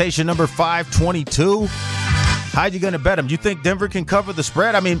Denver, rotation number 522. How you going to bet them? You think Denver can cover the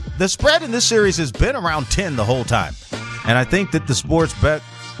spread? I mean, the spread in this series has been around 10 the whole time. And I think that the sports bet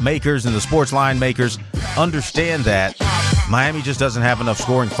makers and the sports line makers understand that Miami just doesn't have enough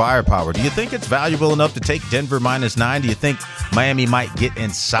scoring firepower. Do you think it's valuable enough to take Denver -9? Do you think Miami might get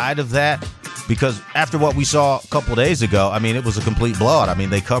inside of that? Because after what we saw a couple days ago, I mean, it was a complete blowout. I mean,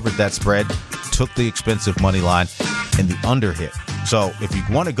 they covered that spread, took the expensive money line, and the under hit. So if you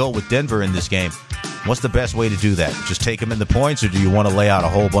want to go with Denver in this game, what's the best way to do that? Just take them in the points, or do you want to lay out a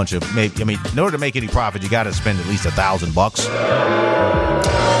whole bunch of, in order to make any profit, you got to spend at least $1,000,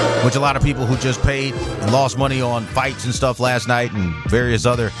 which a lot of people who just paid and lost money on fights and stuff last night and various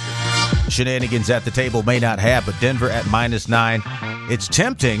other shenanigans at the table may not have. But Denver at -9, it's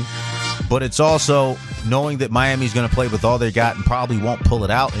tempting. But it's also knowing that Miami's going to play with all they got and probably won't pull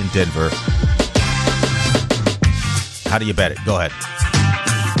it out in Denver. How do you bet it? Go ahead.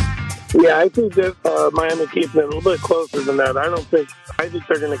 Yeah, I think that Miami keeps it a little bit closer than that. I think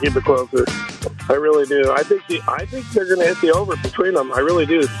they're going to keep it closer. I really do. I think they're going to hit the over between them. I really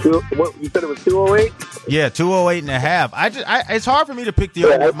do. What you said, it was 208? Yeah, 208.5. It's hard for me to pick the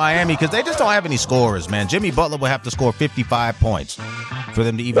over with Miami because they just don't have any scorers, man. Jimmy Butler will have to score 55 points for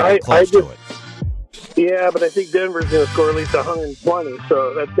them to even get close to it. Yeah, but I think Denver's going to score at least 120,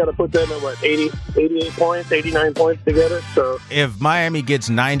 so that's got to put them at, 88 points, 89 points together. So if Miami gets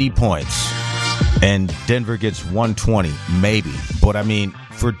 90 points and Denver gets 120, maybe. But, I mean,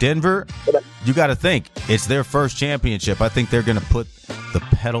 for Denver, you got to think, it's their first championship. I think they're going to put the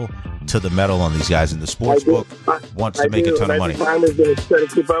pedal to the metal on these guys, and the sports book wants to make a ton of money. Miami's going to try to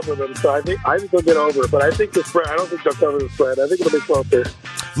keep up with them, so I think they'll get over it. But I think the spread, I don't think they'll cover the spread. I think it'll be closer.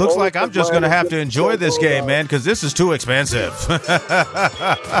 Looks like I'm just going to have to enjoy this game, man, because this is too expensive.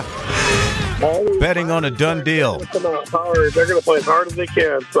 Betting on a done deal. They're going to play as hard as they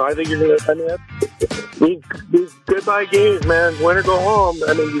can, so I think you're going to. I mean, these goodbye games, man. Win or go home.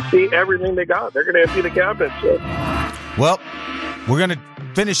 I mean, you see everything they got. They're going to empty the cabinet. So. Well, we're going to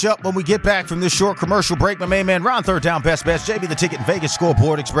finish up when we get back from this short commercial break. My main man, Ron, Third Down Best Bets, JB the Ticket in Vegas,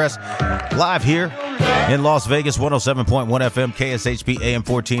 Scoreboard Express, live here in Las Vegas, 107.1 FM, KSHP AM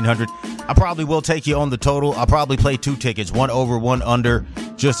 1400. I probably will take you on the total. I'll probably play 2 tickets, 1 over, 1 under,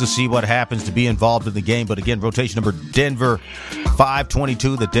 just to see what happens to be involved in the game. But again, rotation number Denver,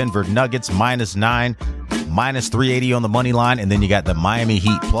 522, the Denver Nuggets, -9, -380 on the money line. And then you got the Miami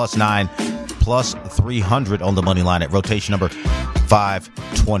Heat, +9, +300 on the money line at rotation number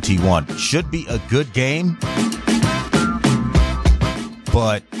 521. Should be a good game,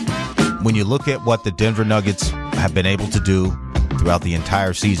 but when you look at what the Denver Nuggets have been able to do throughout the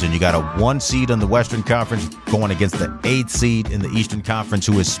entire season, you got a 1 seed in the Western Conference going against the 8th seed in the Eastern Conference,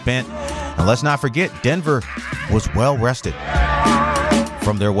 who is spent. And let's not forget, Denver was well rested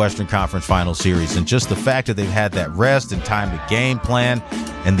from their Western Conference final series. And just the fact that they've had that rest and time to game plan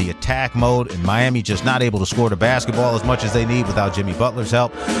and the attack mode, and Miami just not able to score the basketball as much as they need without Jimmy Butler's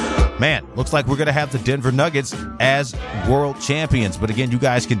help. Man, looks like we're going to have the Denver Nuggets as world champions. But again, you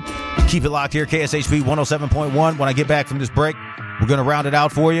guys can keep it locked here, KSHP 107.1. When I get back from this break, we're going to round it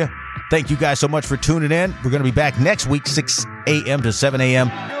out for you. Thank you guys so much for tuning in. We're going to be back next week, 6 a.m. to 7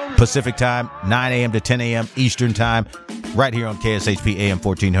 a.m. Pacific time, 9 a.m. to 10 a.m. Eastern time, right here on KSHP AM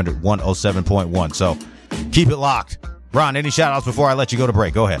 1400, 107.1. So keep it locked. Ron, any shout-outs before I let you go to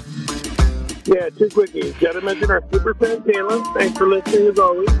break? Go ahead. Yeah, 2 quickies. Got to mention our super fan, Taylor. Thanks for listening, as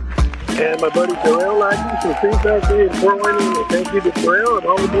always. And my buddy Terrell Lackey from Free Factory in Fort Wayne. Thank you to Terrell and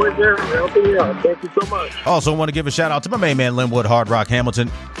all the boys there for helping me out. Thank you so much. Also want to give a shout-out to my main man, Linwood Hard Rock Hamilton.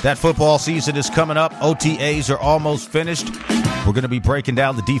 That football season is coming up. OTAs are almost finished. We're going to be breaking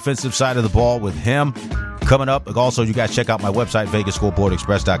down the defensive side of the ball with him coming up. Also, you guys check out my website,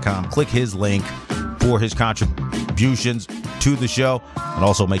 VegasScoreboardExpress.com. Click his link for his contributions to the show, and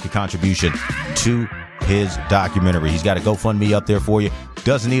also make a contribution to his documentary. He's got a GoFundMe up there for you.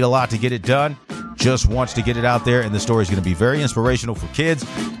 Doesn't need a lot to get it done, just wants to get it out there, and the story is going to be very inspirational for kids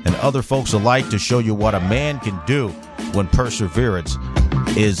and other folks alike to show you what a man can do when perseverance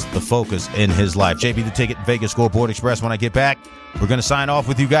is the focus in his life. JB the Ticket, Vegas Scoreboard Express. When I get back, we're going to sign off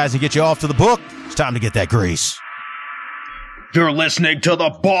with you guys and get you off to the book. It's time to get that grease. You're listening to the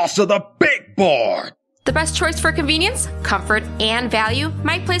boss of the big board. The best choice for convenience, comfort, and value,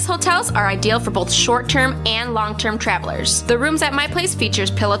 My Place hotels are ideal for both short-term and long-term travelers. The rooms at My Place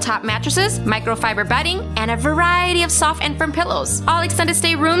features pillow-top mattresses, microfiber bedding, and a variety of soft and firm pillows. All extended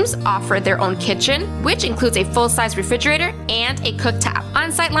stay rooms offer their own kitchen, which includes a full-size refrigerator and a cooktop.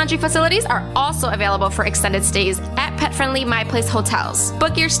 On-site laundry facilities are also available for extended stays at pet-friendly My Place hotels.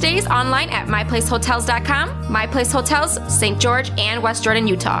 Book your stays online at myplacehotels.com. My Place Hotels, St. George and West Jordan,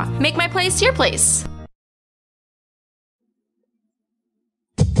 Utah. Make My Place your place.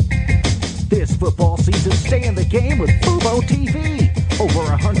 This football season, stay in the game with Fubo TV. Over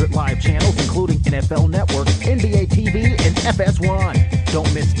 100 live channels, including NFL Network, NBA TV, and FS1.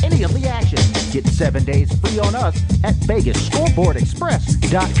 Don't miss any of the action. Get 7 days free on us at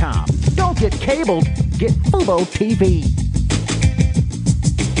VegasScoreboardExpress.com. Don't get cabled, get Fubo TV.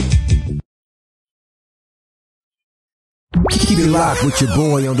 Keep it locked with your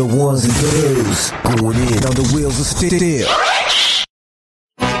boy on the ones and twos. Going in on the wheels of steel.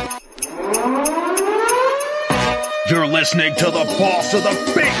 You're listening to the boss of the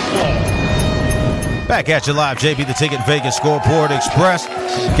big ball. Back at you live, JB the Ticket, Vegas Scoreboard Express.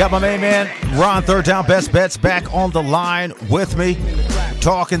 Got my main man, Ron, Third Down Best Bets, back on the line with me.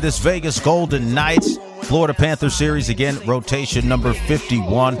 Talking this Vegas Golden Knights, Florida Panthers series. Again, rotation number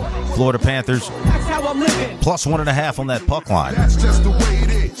 51. Florida Panthers +1.5 on that puck line.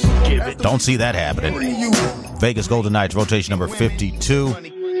 Don't see that happening. Vegas Golden Knights, rotation number 52.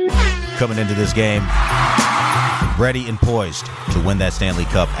 Coming into this game ready and poised to win that Stanley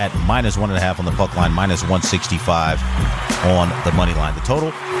Cup at -1.5 on the puck line, -165 on the money line. The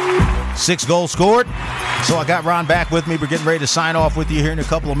total, 6 goals scored. So I got Ron back with me. We're getting ready to sign off with you here in a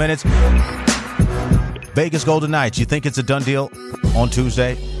couple of minutes. Vegas Golden Knights, you think it's a done deal on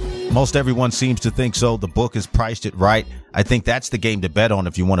Tuesday? Most everyone seems to think so. The book has priced it right. I think that's the game to bet on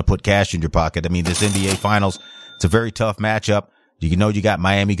if you want to put cash in your pocket. I mean, this NBA Finals, it's a very tough matchup. You know you got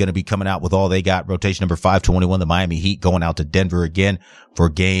Miami going to be coming out with all they got. Rotation number 521, the Miami Heat going out to Denver again for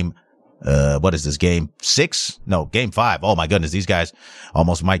game, what is this, game 6? No, game 5. Oh, my goodness, these guys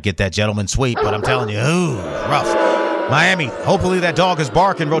almost might get that gentleman sweep, but I'm telling you, ooh, rough. Miami, hopefully that dog is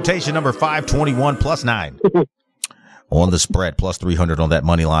barking. Rotation number 521 +9. On the spread, +300 on that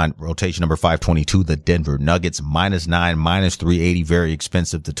money line. Rotation number 522, the Denver Nuggets, -9, -380, very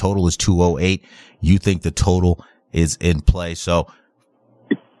expensive. The total is 208. You think the total is in play. So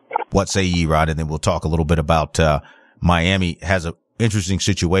what say ye, Rod? And then we'll talk a little bit about Miami has an interesting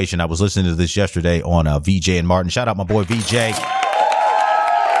situation. I was listening to this yesterday on VJ and Martin. Shout out my boy VJ.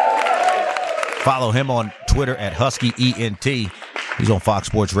 Follow him on Twitter at HuskyENT. He's on Fox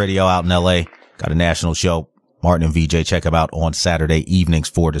Sports Radio out in L.A. Got a national show. Martin and VJ, check them out on Saturday evenings,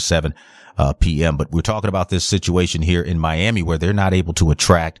 4 to 7 p.m. But we're talking about this situation here in Miami where they're not able to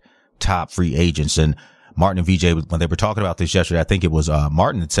attract top free agents. And Martin and VJ, when they were talking about this yesterday, I think it was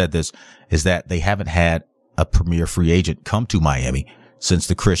Martin that said this, is that they haven't had a premier free agent come to Miami since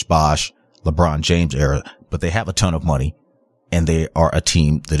the Chris Bosh, LeBron James era. But they have a ton of money, and they are a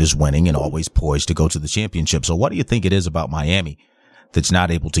team that is winning and always poised to go to the championship. So what do you think it is about Miami that's not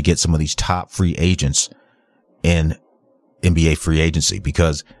able to get some of these top free agents in NBA free agency?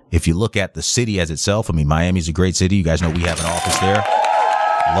 Because if you look at the city as itself, I mean, Miami's a great city. You guys know we have an office there.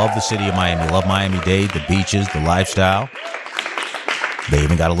 Love the city of Miami. Love Miami-Dade, the beaches, the lifestyle. They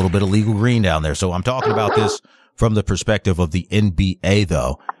even got a little bit of legal green down there. So I'm talking about this from the perspective of the NBA,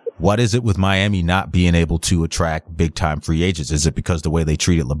 though. What is it with Miami not being able to attract big-time free agents? Is it because the way they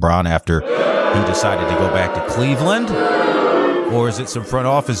treated LeBron after he decided to go back to Cleveland? Or is it some front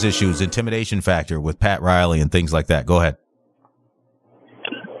office issues, intimidation factor with Pat Riley and things like that? Go ahead.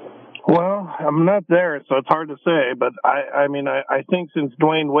 Well, I'm not there, so it's hard to say. But I mean, I think since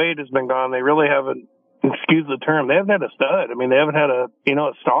Dwayne Wade has been gone, they really haven't, excuse the term, they haven't had a stud. I mean, they haven't had a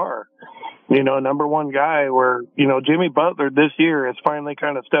star, a number one guy where, Jimmy Butler this year has finally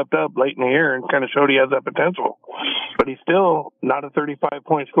kind of stepped up late in the year and kind of showed he has that potential. But he's still not a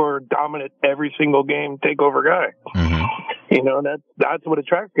 35-point scorer, dominant every single game takeover guy. Mm-hmm. That's what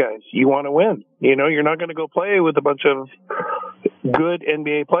attracts guys. You want to win. You're not going to go play with a bunch of good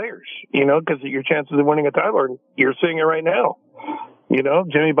NBA players, because your chances of winning a title, you're seeing it right now.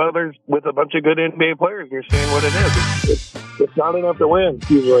 Jimmy Butler's with a bunch of good NBA players. You're seeing what it is. It's not enough to win,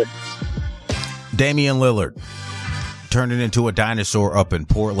 usually. Damian Lillard turning into a dinosaur up in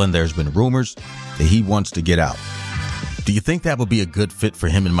Portland. There's been rumors that he wants to get out. Do you think that would be a good fit for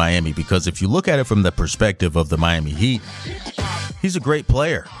him in Miami? Because if you look at it from the perspective of the Miami Heat, he's a great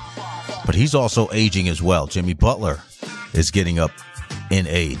player, but he's also aging as well. Jimmy Butler is getting up in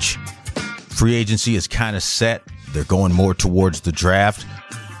age. Free agency is kind of set. They're going more towards the draft.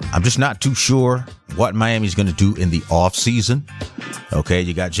 I'm just not too sure what Miami's going to do in the offseason. Okay,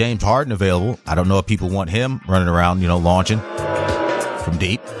 you got James Harden available. I don't know if people want him running around, launching from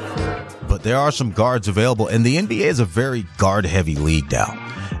deep. But there are some guards available, and the NBA is a very guard-heavy league now.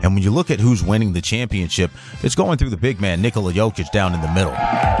 And when you look at who's winning the championship, it's going through the big man, Nikola Jokic, down in the middle.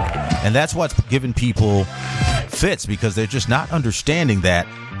 And that's what's giving people fits, because they're just not understanding that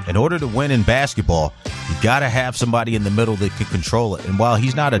in order to win in basketball, you got to have somebody in the middle that can control it. And while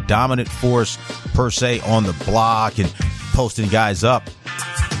he's not a dominant force per se on the block and posting guys up,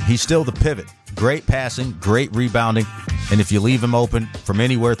 he's still the pivot. Great passing, great rebounding. And if you leave him open from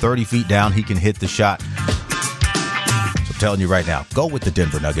anywhere 30 feet down, he can hit the shot. So I'm telling you right now, go with the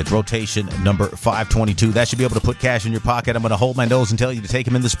Denver Nuggets. Rotation number 522. That should be able to put cash in your pocket. I'm going to hold my nose and tell you to take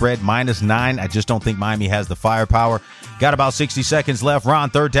him in the spread, -9. I just don't think Miami has the firepower. Got about 60 seconds left. Ron,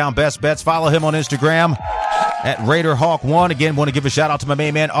 third down, best bets. Follow him on Instagram at RaiderHawk1. Again, want to give a shout out to my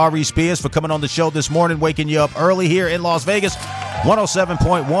main man, Ari Spears, for coming on the show this morning, waking you up early here in Las Vegas.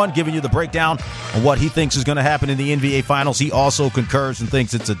 107.1, giving you the breakdown on what he thinks is going to happen in the NBA Finals. He also concurs and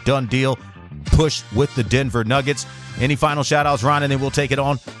thinks it's a done deal. Push with the Denver Nuggets. Any final shout-outs, Ron, and then we'll take it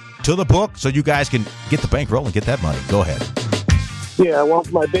on to the book so you guys can get the bankroll and get that money. Go ahead. Yeah, I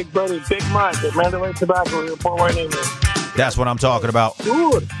want my big buddy, Big Mike at Mandalay Tobacco here, Fort Wayne, England. That's what I'm talking about.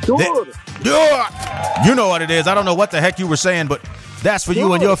 Good. You know what it is. I don't know what the heck you were saying, but that's for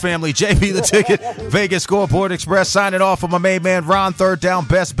you and your family. JB the Ticket, Vegas Scoreboard Express, signing off for my main man, Ron, third down,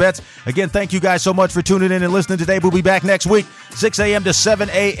 best bets. Again, thank you guys so much for tuning in and listening today. We'll be back next week, 6 a.m. to 7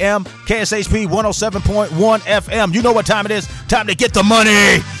 a.m., KSHP 107.1 FM. You know what time it is. Time to get the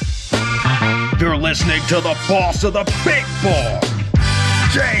money. You're listening to the boss of the big ball,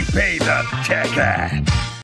 JP the Ticket.